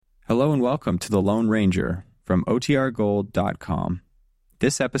Hello and welcome to The Lone Ranger from OTRGold.com.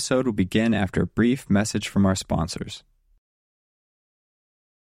 This episode will begin after a brief message from our sponsors.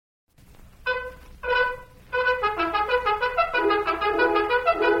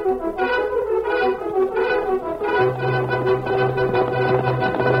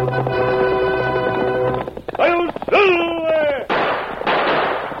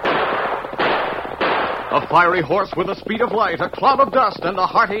 A fiery horse with the speed of light, a cloud of dust, and a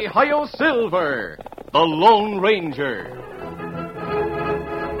hearty Hi-Yo Silver, the Lone Ranger.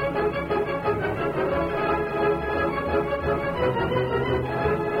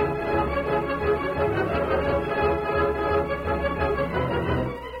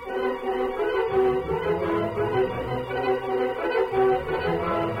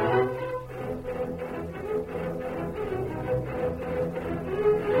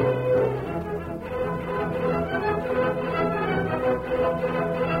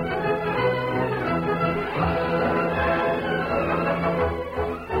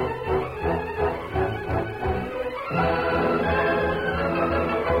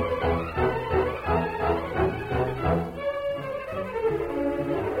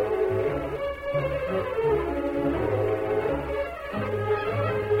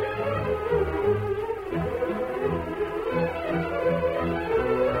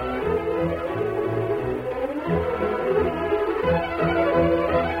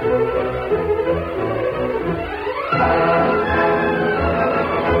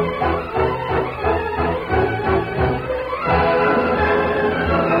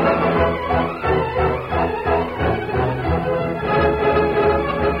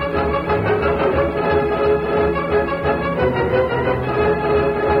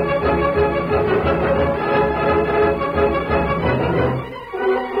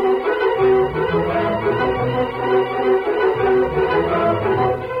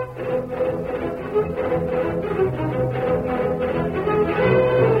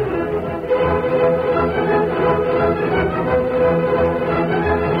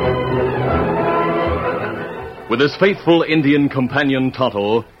 With his faithful Indian companion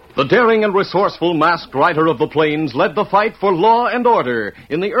Tonto, the daring and resourceful masked rider of the plains led the fight for law and order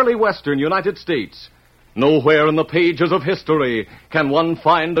in the early western United States. Nowhere in the pages of history can one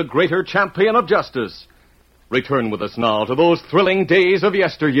find a greater champion of justice. Return with us now to those thrilling days of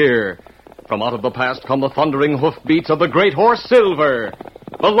yesteryear. From out of the past come the thundering hoofbeats of the great horse Silver.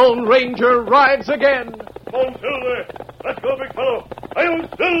 The Lone Ranger rides again. Come on, Silver. Let's go, big fellow. I'm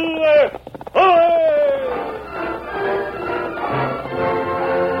Silver. Hi!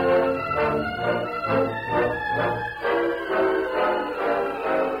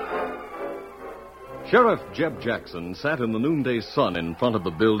 Sheriff Jeb Jackson sat in the noonday sun in front of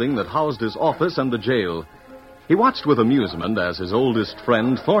the building that housed his office and the jail. He watched with amusement as his oldest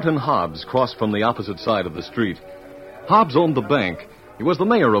friend, Thornton Hobbs, crossed from the opposite side of the street. Hobbs owned the bank. He was the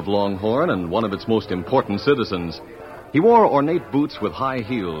mayor of Longhorn and one of its most important citizens. He wore ornate boots with high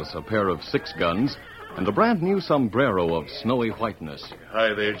heels, a pair of 6 guns, and a brand-new sombrero of snowy whiteness.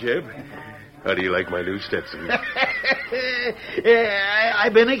 Hi there, Jeb. How do you like my new Stetson?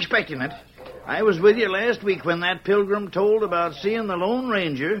 I've been expecting it. I was with you last week when that pilgrim told about seeing the Lone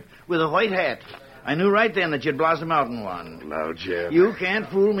Ranger with a white hat. I knew right then that you'd blossom out in one. Now, Jeb. You can't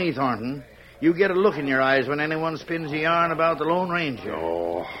fool me, Thornton. You get a look in your eyes when anyone spins a yarn about the Lone Ranger.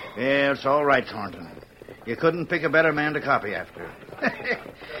 Oh. Yeah, it's all right, Thornton. You couldn't pick a better man to copy after.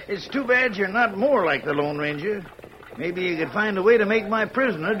 It's too bad you're not more like the Lone Ranger. Maybe you could find a way to make my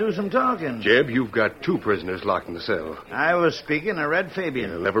prisoner do some talking. Jeb, you've got 2 prisoners locked in the cell. I was speaking of Red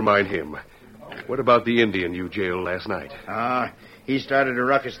Fabian. Never mind him. What about the Indian you jailed last night? He started a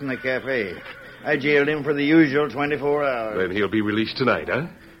ruckus in the cafe. I jailed him for the usual 24 hours. Then he'll be released tonight, huh?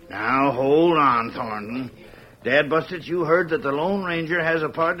 Now, hold on, Thornton. Dad busted, you heard that the Lone Ranger has a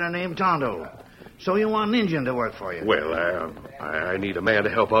partner named Tonto. So you want an Indian to work for you? Well, I need a man to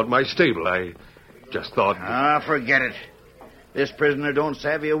help out my stable. I just thought... Forget it. This prisoner don't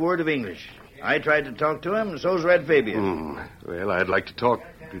savvy a word of English. I tried to talk to him, and so's Red Fabian. Well, I'd like to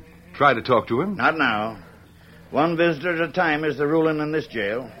try to talk to him. Not now. One visitor at a time is the ruling in this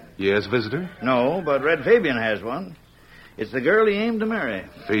jail. Yes, visitor? No, but Red Fabian has one. It's the girl he aimed to marry.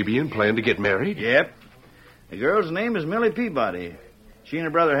 Fabian planned to get married? Yep. The girl's name is Millie Peabody. She and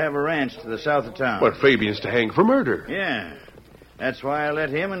her brother have a ranch to the south of town. But Fabian's to hang for murder. Yeah. That's why I let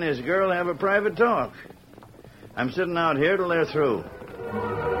him and his girl have a private talk. I'm sitting out here till they're through.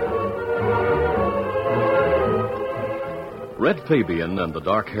 Red Fabian and the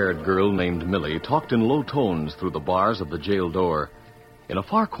dark-haired girl named Millie talked in low tones through the bars of the jail door. In a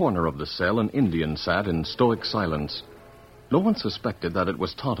far corner of the cell, an Indian sat in stoic silence. No one suspected that it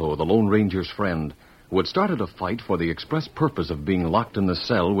was Tonto, the Lone Ranger's friend, who had started a fight for the express purpose of being locked in the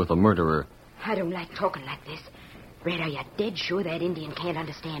cell with a murderer. I don't like talking like this. Red, are you dead sure that Indian can't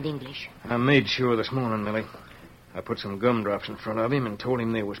understand English? I made sure this morning, Millie. I put some gumdrops in front of him and told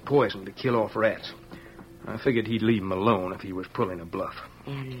him they was poison to kill off rats. I figured he'd leave him alone if he was pulling a bluff.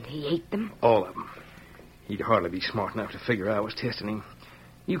 And he ate them? All of them. He'd hardly be smart enough to figure I was testing him.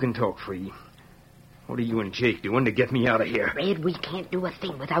 You can talk free. What are you and Jake doing to get me out of here? Red, we can't do a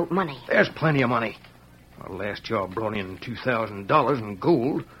thing without money. There's plenty of money. Our last job brought in $2,000 in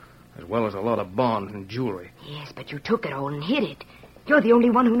gold, as well as a lot of bonds and jewelry. Yes, but you took it all and hid it. You're the only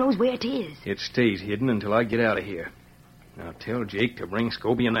one who knows where it is. It stays hidden until I get out of here. Now tell Jake to bring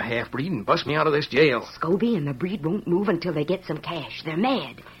Scobie and the half-breed and bust me out of this jail. Scobie and the breed won't move until they get some cash. They're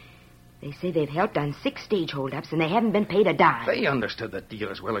mad. They say they've helped on 6 stage holdups, and they haven't been paid a dime. They understood the deal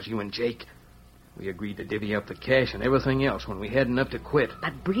as well as you and Jake. We agreed to divvy up the cash and everything else when we had enough to quit.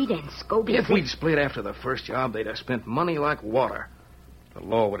 But Breed and Scobie... If we'd split after the first job, they'd have spent money like water. The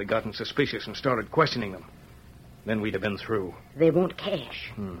law would have gotten suspicious and started questioning them. Then we'd have been through. They want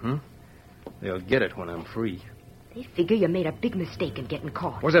cash. Mm-hmm. They'll get it when I'm free. They figure you made a big mistake in getting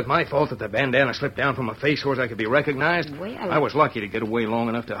caught. Was it my fault that the bandana slipped down from my face so as I could be recognized? Well... I was lucky to get away long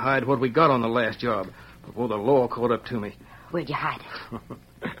enough to hide what we got on the last job before the law caught up to me. Where'd you hide it?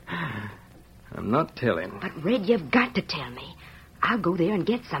 I'm not telling. But, Red, you've got to tell me. I'll go there and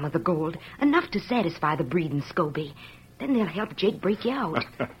get some of the gold, enough to satisfy the Breed and Scobie. Then they'll help Jake break you out.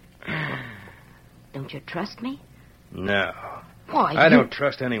 Don't you trust me? No. Why, I don't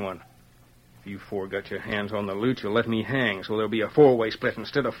trust anyone. If you four got your hands on the loot, you'll let me hang, so there'll be a 4-way split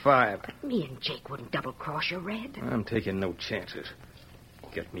instead of 5. But me and Jake wouldn't double-cross you, Red. I'm taking no chances.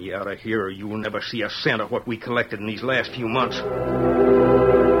 Get me out of here, or you will never see a cent of what we collected in these last few months.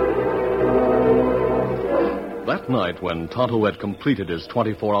 That night, when Tonto had completed his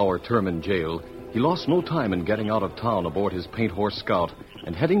 24-hour term in jail, he lost no time in getting out of town aboard his paint horse Scout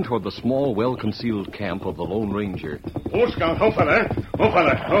and heading toward the small, well-concealed camp of the Lone Ranger. Oh, Scout, ho, fella. Oh,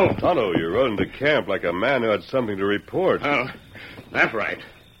 fella, oh. Tonto, you're running to camp like a man who had something to report. Well, that's right.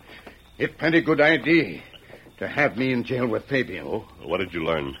 It's plenty good idea to have me in jail with Fabian. Oh, what did you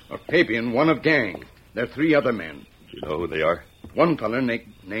learn? Fabian, one of gang. There are 3 other men. You know who they are? One feller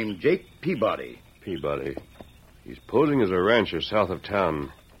named Jake Peabody. Peabody. He's posing as a rancher south of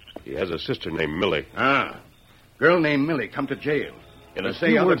town. He has a sister named Millie. Girl named Millie come to jail. In as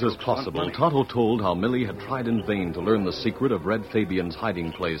few words as possible, Tonto told how Millie had tried in vain to learn the secret of Red Fabian's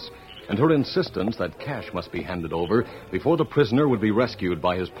hiding place and her insistence that cash must be handed over before the prisoner would be rescued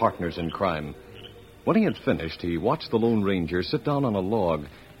by his partners in crime. When he had finished, he watched the Lone Ranger sit down on a log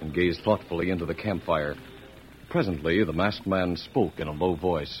and gaze thoughtfully into the campfire. Presently, the masked man spoke in a low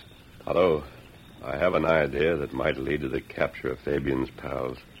voice. Tonto, I have an idea that might lead to the capture of Fabian's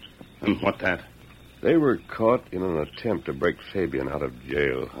pals. And what that? They were caught in an attempt to break Fabian out of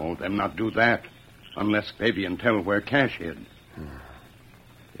jail. Oh, them not do that. Unless Fabian tell where cash hid.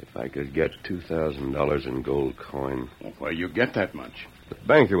 If I could get $2,000 in gold coin. Well, where you get that much? The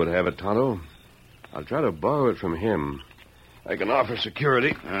banker would have it, Tonto. I'll try to borrow it from him. I can offer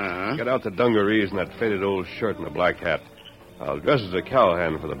security. Get out the dungarees and that faded old shirt and the black hat. I'll dress as a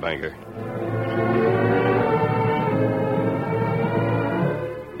cowhand for the banker.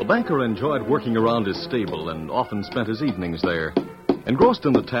 The banker enjoyed working around his stable and often spent his evenings there. Engrossed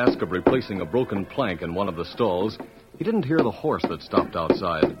in the task of replacing a broken plank in one of the stalls, he didn't hear the horse that stopped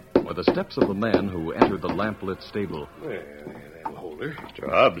outside or the steps of the man who entered the lamp-lit stable. That'll hold her. Mr.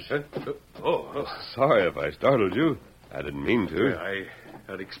 Hobbs. Sorry if I startled you. I didn't mean to.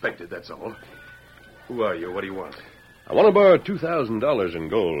 I'd expected, that's all. Who are you? What do you want? I want to borrow $2,000 in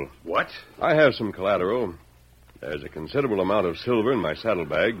gold. What? I have some collateral. There's a considerable amount of silver in my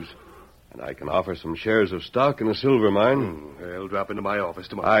saddlebags, and I can offer some shares of stock in a silver mine. I'll drop into my office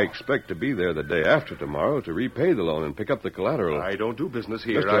tomorrow. I expect to be there the day after tomorrow to repay the loan and pick up the collateral. I don't do business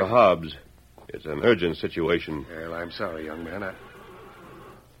here. Mr. Hobbs, it's an urgent situation. Well, I'm sorry, young man.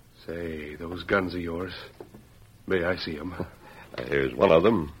 Say, those guns of yours, may I see them? Here's one of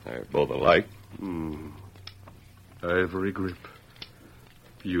them. They're both alike. Ivory grip.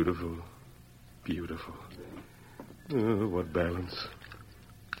 Beautiful. Beautiful. Oh, what balance.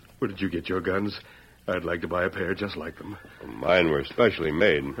 Where did you get your guns? I'd like to buy a pair just like them. Mine were specially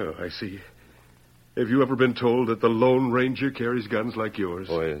made. Oh, I see. Have you ever been told that the Lone Ranger carries guns like yours?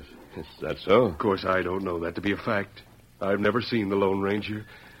 Oh, is that so? Of course, I don't know that to be a fact. I've never seen the Lone Ranger,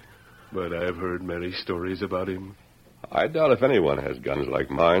 but I've heard many stories about him. I doubt if anyone has guns like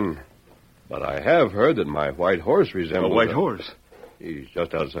mine, but I have heard that my white horse resembles... A white horse? He's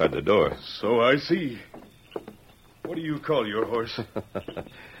just outside the door. So I see. What do you call your horse?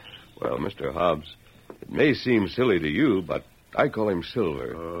 Well, Mr. Hobbs, it may seem silly to you, but I call him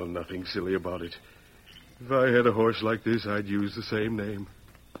Silver. Oh, nothing silly about it. If I had a horse like this, I'd use the same name.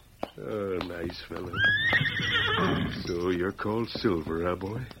 Oh, nice fellow. So you're called Silver, huh,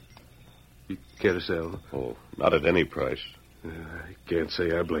 boy? You care to sell? Oh, not at any price. I can't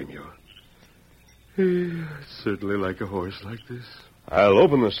say I blame you. I'd certainly like a horse like this. I'll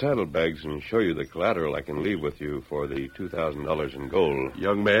open the saddlebags and show you the collateral I can leave with you for the $2,000 in gold.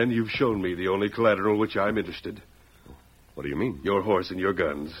 Young man, you've shown me the only collateral which I'm interested. What do you mean? Your horse and your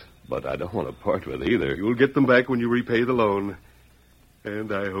guns. But I don't want to part with either. You'll get them back when you repay the loan.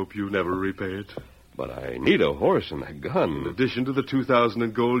 And I hope you never repay it. But I need a horse and a gun. In addition to the $2,000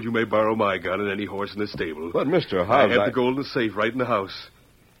 in gold, you may borrow my gun and any horse in the stable. But, Mr. I Hobbs, have the gold in the safe right in the house.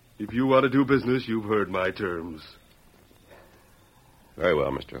 If you want to do business, you've heard my terms. Very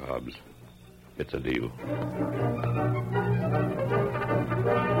well, Mr. Hobbs. It's a deal.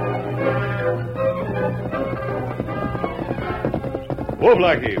 Whoa,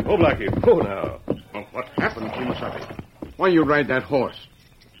 Blackie. Whoa, Blackie. Whoa, now. Oh, what happened, Kimasabi? Why you ride that horse?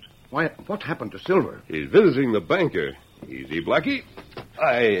 What happened to Silver? He's visiting the banker. Easy, Blackie.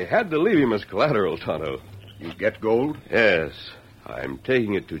 I had to leave him as collateral, Tonto. You get gold? Yes. I'm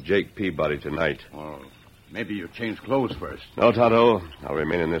taking it to Jake Peabody tonight. Oh, maybe you change clothes first. No, Tonto. I'll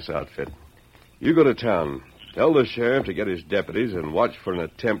remain in this outfit. You go to town. Tell the sheriff to get his deputies and watch for an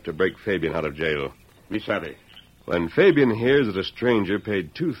attempt to break Fabian out of jail. Me savvy. When Fabian hears that a stranger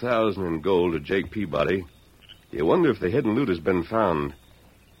paid $2,000 in gold to Jake Peabody, you wonder if the hidden loot has been found.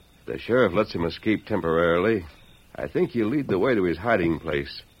 If the sheriff lets him escape temporarily, I think he'll lead the way to his hiding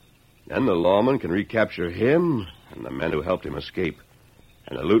place. Then the lawman can recapture him and the men who helped him escape.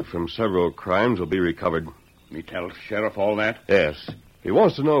 And the loot from several crimes will be recovered. Me tell sheriff all that? Yes. If he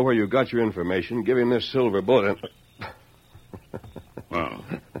wants to know where you got your information, give him this silver bullet. Well,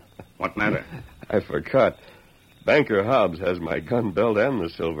 what matter? I forgot. Banker Hobbs has my gun belt and the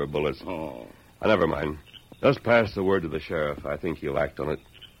silver bullets. Oh. Never mind. Just pass the word to the sheriff. I think he'll act on it.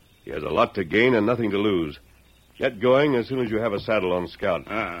 He has a lot to gain and nothing to lose. Get going as soon as you have a saddle on Scout.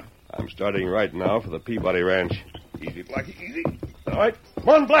 I'm starting right now for the Peabody Ranch. Easy, Blackie, easy. All right. Come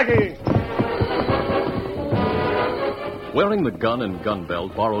on, Blackie! Wearing the gun and gun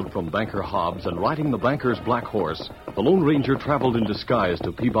belt borrowed from Banker Hobbs and riding the banker's black horse, the Lone Ranger traveled in disguise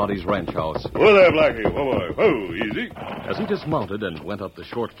to Peabody's ranch house. Whoa there, Blackie. Whoa, boy. Whoa, easy. As he dismounted and went up the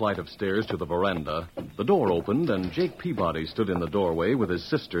short flight of stairs to the veranda, the door opened and Jake Peabody stood in the doorway with his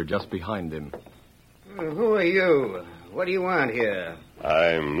sister just behind him. Who are you? What do you want here?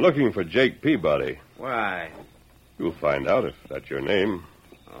 I'm looking for Jake Peabody. Why? You'll find out if that's your name.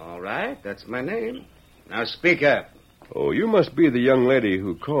 All right, that's my name. Now speak up. Oh, you must be the young lady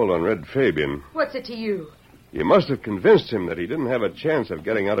who called on Red Fabian. What's it to you? You must have convinced him that he didn't have a chance of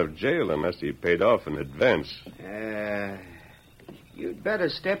getting out of jail unless he paid off in advance. You'd better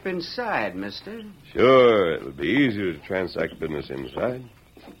step inside, mister. Sure, it'll be easier to transact business inside.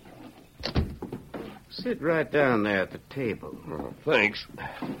 Sit right down there at the table. Oh, thanks.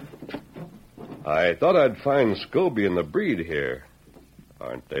 I thought I'd find Scobie and the breed here.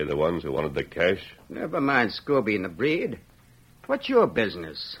 Aren't they the ones who wanted the cash? Never mind Scobie and the breed. What's your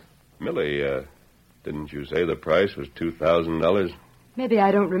business? Millie, didn't you say the price was $2,000? Maybe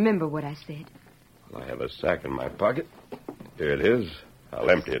I don't remember what I said. Well, I have a sack in my pocket. Here it is. I'll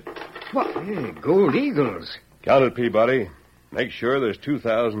empty it. What? Hey, gold eagles. Count it, Peabody. Make sure there's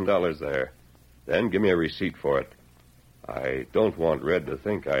 $2,000 there. Then give me a receipt for it. I don't want Red to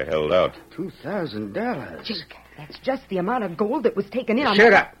think I held out. $2,000? Jake, that's just the amount of gold that was taken in on...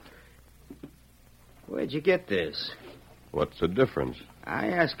 Shut up! Where'd you get this? What's the difference? I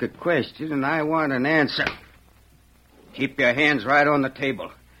ask a question and I want an answer. Keep your hands right on the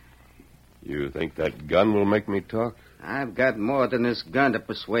table. You think that gun will make me talk? I've got more than this gun to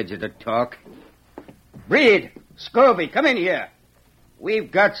persuade you to talk. Breed! Scobie, come in here.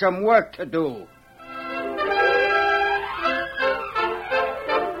 We've got some work to do.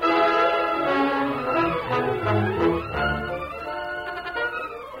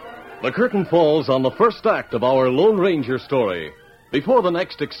 The curtain falls on the first act of our Lone Ranger story. Before the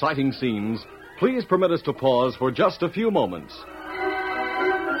next exciting scenes, please permit us to pause for just a few moments.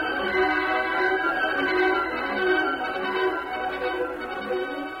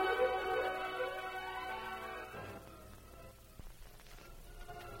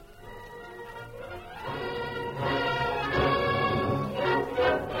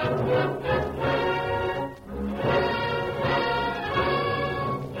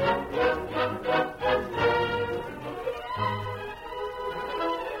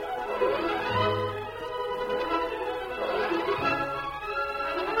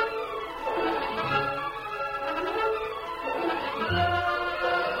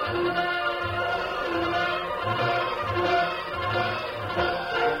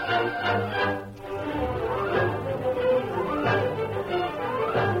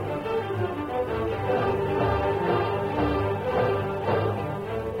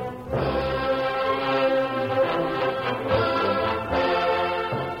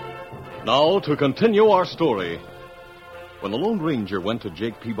 to continue our story. When the Lone Ranger went to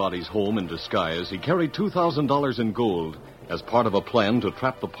Jake Peabody's home in disguise, he carried $2,000 in gold as part of a plan to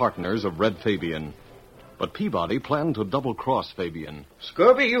trap the partners of Red Fabian. But Peabody planned to double-cross Fabian.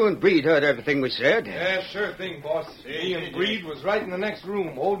 Scobie, you and Breed heard everything we said. Yeah, sure thing, boss. Me and Breed was right in the next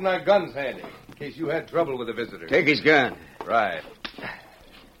room, holding our guns handy, in case you had trouble with the visitor. Take his gun. Right.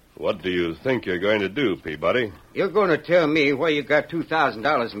 What do you think you're going to do, Peabody? You're going to tell me where you got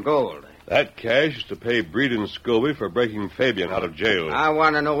 $2,000 in gold. That cash is to pay Breed and Scobie for breaking Fabian out of jail. I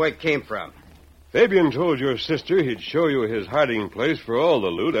want to know where it came from. Fabian told your sister he'd show you his hiding place for all the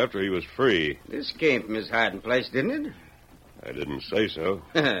loot after he was free. This came from his hiding place, didn't it? I didn't say so.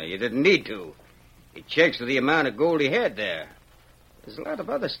 You didn't need to. He checks to the amount of gold he had there. There's a lot of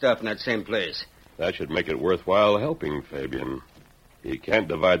other stuff in that same place. That should make it worthwhile helping Fabian. He can't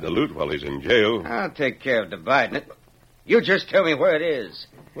divide the loot while he's in jail. I'll take care of dividing it. You just tell me where it is.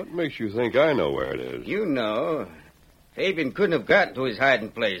 What makes you think I know where it is? You know. Fabian couldn't have gotten to his hiding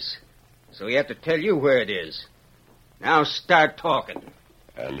place, so he had to tell you where it is. Now start talking.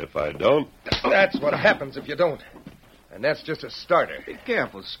 And if I don't? That's what happens if you don't. And that's just a starter. Be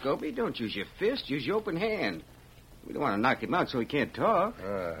careful, Scobie. Don't use your fist. Use your open hand. We don't want to knock him out so he can't talk.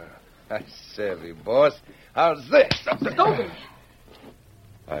 I savvy, boss. How's this? Scobie!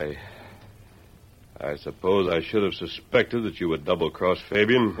 I suppose I should have suspected that you would double-cross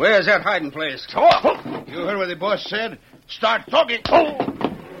Fabian. Where's that hiding place? Talk! You heard what the boss said? Start talking.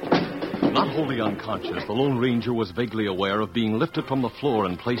 Not wholly unconscious, the Lone Ranger was vaguely aware of being lifted from the floor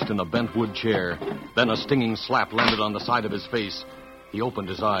and placed in a bent wood chair. Then a stinging slap landed on the side of his face. He opened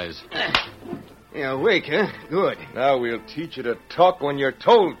his eyes. You're awake, huh? Good. Now we'll teach you to talk when you're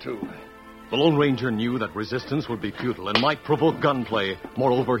told to. The Lone Ranger knew that resistance would be futile and might provoke gunplay.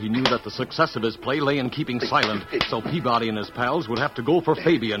 Moreover, he knew that the success of his play lay in keeping silent, so Peabody and his pals would have to go for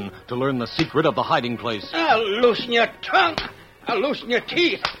Fabian to learn the secret of the hiding place. I'll loosen your tongue. I'll loosen your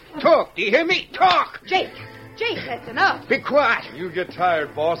teeth. Talk. Do you hear me? Talk. Jake, that's enough. Be quiet. You get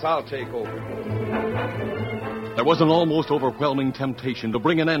tired, boss. I'll take over. There was an almost overwhelming temptation to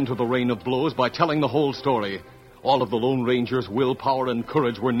bring an end to the rain of blows by telling the whole story. All of the Lone Ranger's willpower and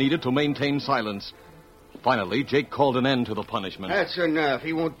courage were needed to maintain silence. Finally, Jake called an end to the punishment. That's enough.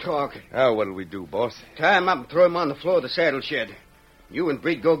 He won't talk. Now what'll we do, boss? Tie him up and throw him on the floor of the saddle shed. You and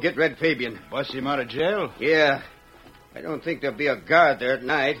Breed go get Red Fabian. Bust him out of jail? Yeah. I don't think there'll be a guard there at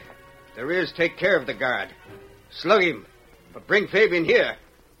night. If there is, take care of the guard. Slug him. But bring Fabian here.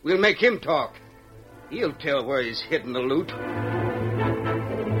 We'll make him talk. He'll tell where he's hidden the loot.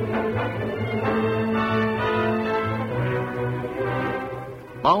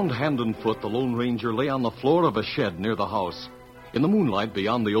 Bound hand and foot, the Lone Ranger lay on the floor of a shed near the house. In the moonlight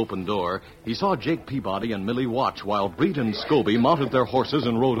beyond the open door, he saw Jake Peabody and Millie watch while Breed and Scobie mounted their horses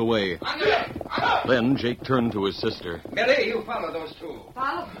and rode away. Then Jake turned to his sister. Millie, you follow those two.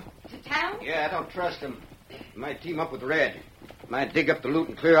 Follow to town? Yeah, I don't trust them. Might team up with Red. Might dig up the loot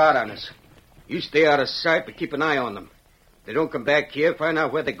and clear out on us. You stay out of sight, but keep an eye on them. If they don't come back here, find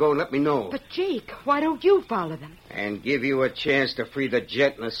out where they go and let me know. But, Jake, why don't you follow them? And give you a chance to free the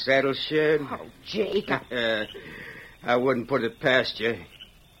jet in the saddle shed? Oh, Jake, I wouldn't put it past you.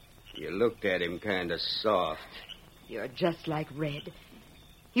 You looked at him kind of soft. You're just like Red.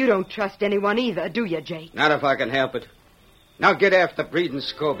 You don't trust anyone either, do you, Jake? Not if I can help it. Now get after Breed and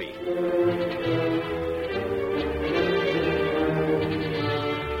Scobie.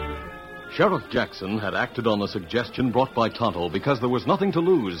 Sheriff Jackson had acted on the suggestion brought by Tonto because there was nothing to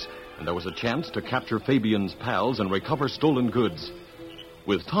lose, and there was a chance to capture Fabian's pals and recover stolen goods.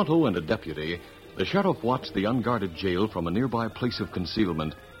 With Tonto and a deputy, the sheriff watched the unguarded jail from a nearby place of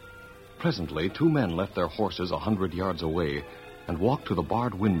concealment. Presently, two men left their horses 100 yards away and walked to the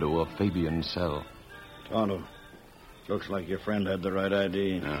barred window of Fabian's cell. Tonto, looks like your friend had the right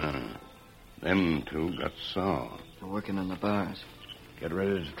idea. Them two got saw. They're working in the bars. Get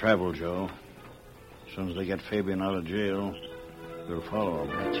ready to travel, Joe. As soon as they get Fabian out of jail, we'll follow him.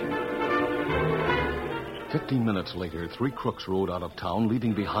 15 minutes later, three crooks rode out of town,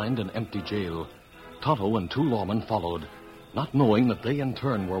 leaving behind an empty jail. Tonto and two lawmen followed, not knowing that they in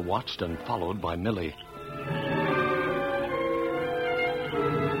turn were watched and followed by Millie.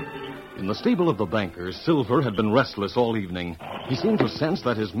 In the stable of the banker, Silver had been restless all evening. He seemed to sense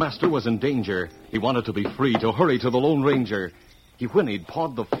that his master was in danger. He wanted to be free, to hurry to the Lone Ranger. He whinnied,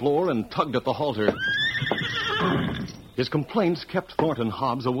 pawed the floor, and tugged at the halter. His complaints kept Thornton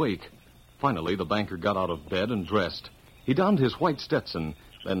Hobbs awake. Finally, the banker got out of bed and dressed. He donned his white Stetson,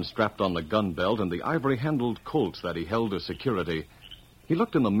 then strapped on the gun belt and the ivory-handled Colts that he held as security. He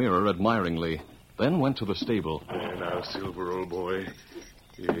looked in the mirror admiringly, then went to the stable. There now, Silver, old boy.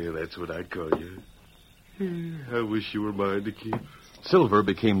 Yeah, that's what I'd call you. I wish you were mine to keep. Silver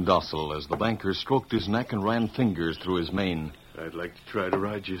became docile as the banker stroked his neck and ran fingers through his mane. I'd like to try to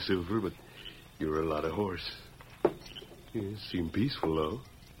ride you, Silver, but you're a lot of horse. You seem peaceful, though.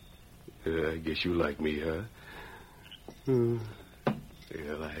 I guess you like me, huh? Well,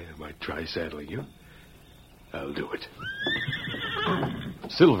 I might try saddling you. I'll do it.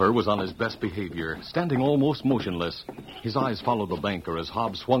 Silver was on his best behavior, standing almost motionless. His eyes followed the banker as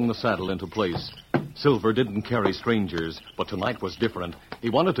Hobbs swung the saddle into place. Silver didn't carry strangers, but tonight was different. He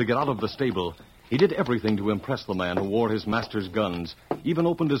wanted to get out of the stable. He did everything to impress the man who wore his master's guns, even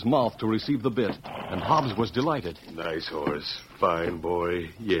opened his mouth to receive the bit, and Hobbs was delighted. Nice horse. Fine boy.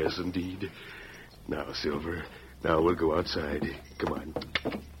 Yes, indeed. Now, Silver, now we'll go outside. Come on.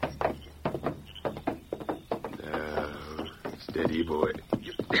 Now, steady, boy.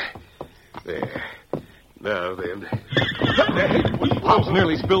 There. Now, then. Hobbs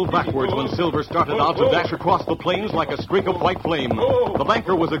nearly spilled backwards when Silver started out to dash across the plains like a streak of white flame. The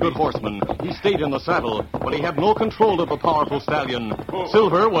banker was a good horseman. He stayed in the saddle, but he had no control of the powerful stallion.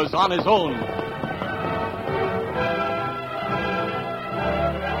 Silver was on his own.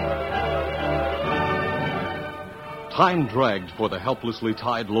 Time dragged for the helplessly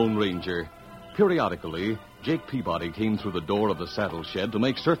tied Lone Ranger. Periodically, Jake Peabody came through the door of the saddle shed to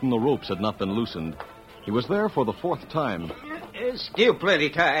make certain the ropes had not been loosened. He was there for the fourth time. It's still plenty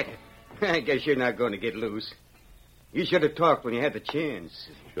tight. I guess you're not going to get loose. You should have talked when you had the chance.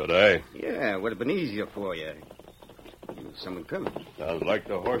 Should I? Yeah, it would have been easier for you. Someone coming. Sounds like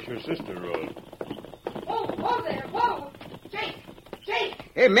the horse your sister rode. Whoa there, whoa! Jake!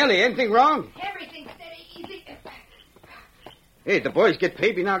 Hey, Millie, anything wrong? Everything steady, easy. Hey, the boys get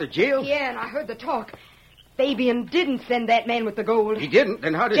Fabian out of jail? Yeah, and I heard the talk. Fabian didn't send that man with the gold. He didn't?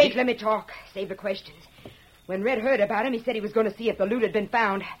 Then how did Jake, let me talk. Save the questions. When Red heard about him, he said he was going to see if the loot had been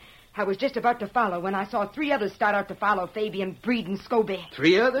found. I was just about to follow when I saw 3 others start out to follow Fabian, Breed, and Scobie.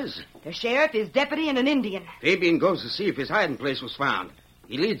 3 others? The sheriff, his deputy, and an Indian. Fabian goes to see if his hiding place was found.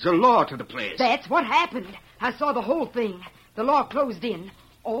 He leads the law to the place. That's what happened. I saw the whole thing. The law closed in.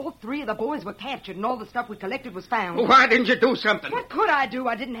 All 3 of the boys were captured, and all the stuff we collected was found. Well, why didn't you do something? What could I do?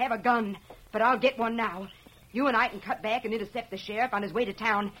 I didn't have a gun. But I'll get one now. You and I can cut back and intercept the sheriff on his way to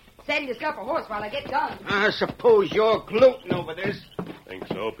town. Saddle yourself a horse while I get done. I suppose you're gloating over this. Think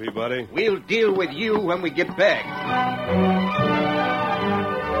so, Peabody? We'll deal with you when we get back.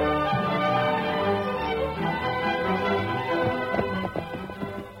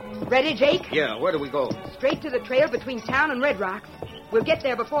 Ready, Jake? Yeah, where do we go? Straight to the trail between town and Red Rocks. We'll get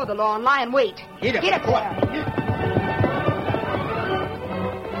there before the law and lie in wait. Get up there.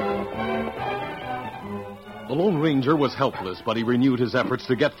 The Lone Ranger was helpless, but he renewed his efforts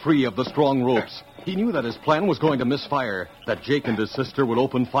to get free of the strong ropes. He knew that his plan was going to misfire, that Jake and his sister would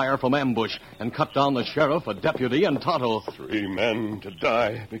open fire from ambush and cut down the sheriff, a deputy, and Tonto. 3 men to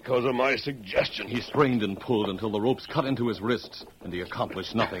die because of my suggestion. He strained and pulled until the ropes cut into his wrists, and he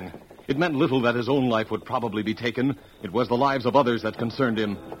accomplished nothing. It meant little that his own life would probably be taken. It was the lives of others that concerned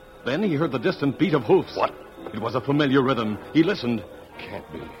him. Then he heard the distant beat of hoofs. What? It was a familiar rhythm. He listened. Can't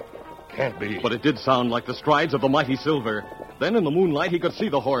be. But it did sound like the strides of the mighty Silver. Then in the moonlight he could see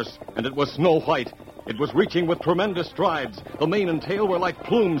the horse, and it was Snow White. It was reaching with tremendous strides. The mane and tail were like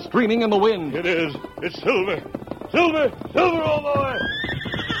plumes streaming in the wind. It is. It's Silver. Silver, old boy!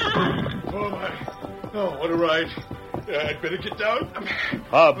 Oh, my. Oh, what a ride. I'd better get down.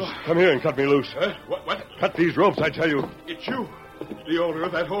 Hobbs, come here and cut me loose. Huh? What? Cut these ropes, I tell you. It's you, the owner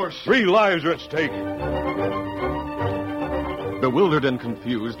of that horse. 3 lives are at stake. Bewildered and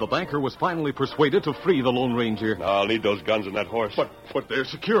confused, the banker was finally persuaded to free the Lone Ranger. Now, I'll need those guns and that horse. But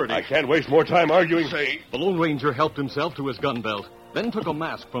there's security. I can't waste more time arguing. The Lone Ranger helped himself to his gun belt, then took a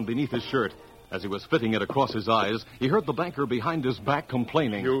mask from beneath his shirt. As he was fitting it across his eyes, he heard the banker behind his back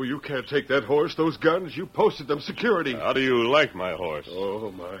complaining. You can't take that horse, those guns. You posted them security. How do you like my horse?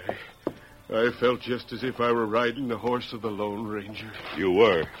 Oh, my. I felt just as if I were riding the horse of the Lone Ranger. You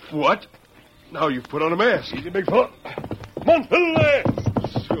were. What? Now you've put on a mask. Easy, big fella. Come on, fiddle there.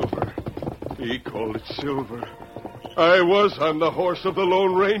 Silver. He called it Silver. I was on the horse of the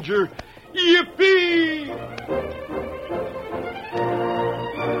Lone Ranger. Yippee!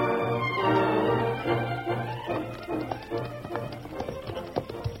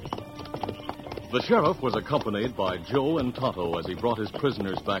 The sheriff was accompanied by Joe and Tonto as he brought his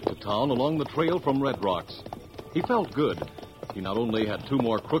prisoners back to town along the trail from Red Rocks. He felt good. He not only had 2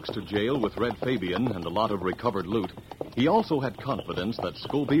 more crooks to jail with Red Fabian and a lot of recovered loot, he also had confidence that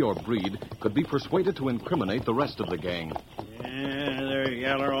Scobie or Breed could be persuaded to incriminate the rest of the gang. Yeah, they're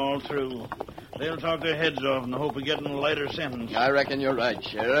yaller all through. They'll talk their heads off in the hope of getting a lighter sentence. I reckon you're right,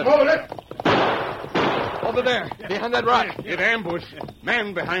 Sheriff. Hold it! Over there, behind that rock. Get ambushed.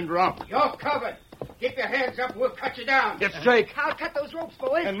 Man behind rock. You're covered. Keep your hands up. We'll cut you down. It's Jake. I'll cut those ropes,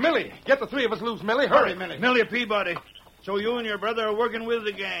 boys. And Millie. Get the three of us loose, Millie. Hurry, Millie. Millie Peabody. So you and your brother are working with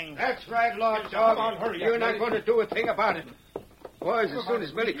the gang. That's right, Lord Dog. You're not going to do a thing about it. Boys, as soon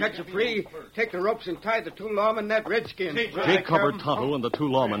as Millie cuts you free, take the ropes and tie the two lawmen and that redskin. Jake covered Tonto and the two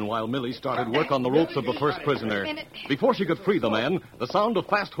lawmen while Millie started work on the ropes of the first prisoner. Before she could free the man, the sound of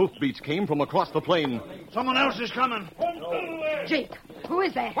fast hoofbeats came from across the plain. Someone else is coming. Jake, who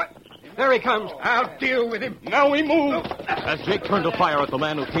is that? What? There he comes. I'll deal with him. Now we move. As Jake turned to fire at the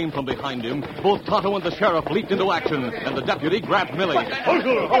man who came from behind him, both Tonto and the sheriff leaped into action, and the deputy grabbed Millie. Let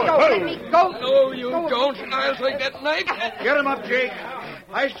go. No, you don't. I'll take that knife. Get him up, Jake.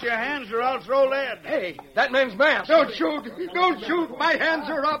 Ice your hands or I'll throw lead. Hey, that man's masked. Don't shoot. Don't shoot. My hands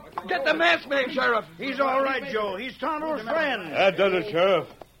are up. Get the masked man, Sheriff. He's all right, Joe. He's Tonto's friend. That does it, Sheriff.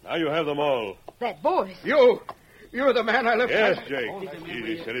 Now you have them all. That voice. You're the man I left. Yes, Jake.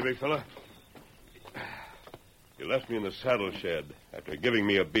 Easy, steady, big fella. You left me in the saddle shed after giving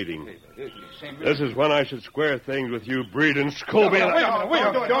me a beating. This is when I should square things with you, Breed and Scobie.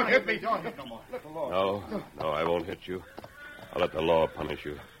 Don't hit me. No, I won't hit you. I'll let the law punish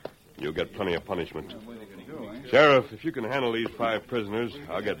you. You'll get plenty of punishment. Sheriff, if you can handle these 5 prisoners,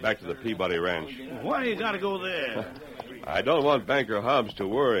 I'll get back to the Peabody Ranch. Why you got to go there? I don't want Banker Hobbs to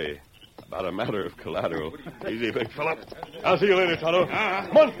worry about a matter of collateral. Easy, big fella. I'll see you later, Tonto.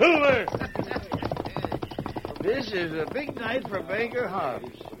 Come on, fill there. This is a big night for Banker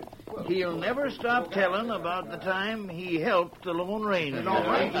Hobbs. He'll never stop telling about the time he helped the Lone Ranger.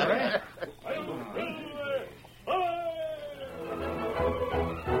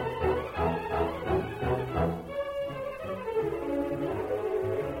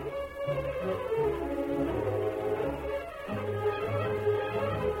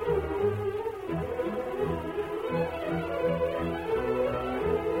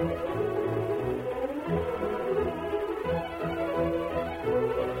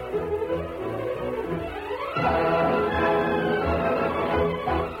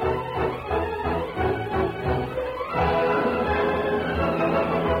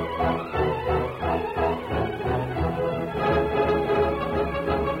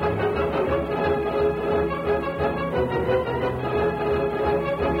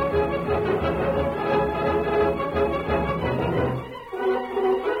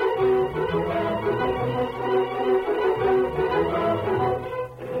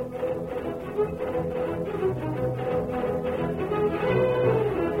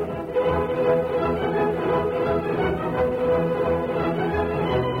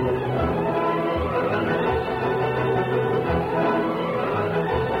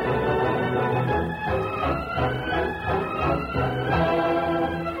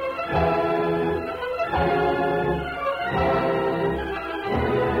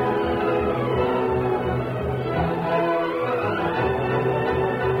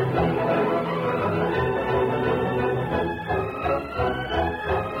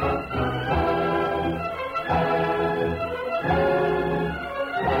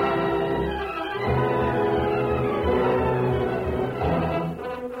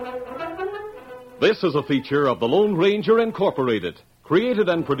 This is a feature of the Lone Ranger Incorporated, created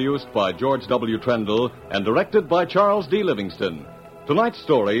and produced by George W. Trendle and directed by Charles D. Livingston. Tonight's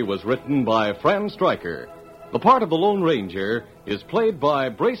story was written by Fran Stryker. The part of the Lone Ranger is played by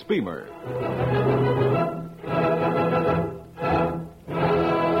Brace Beamer.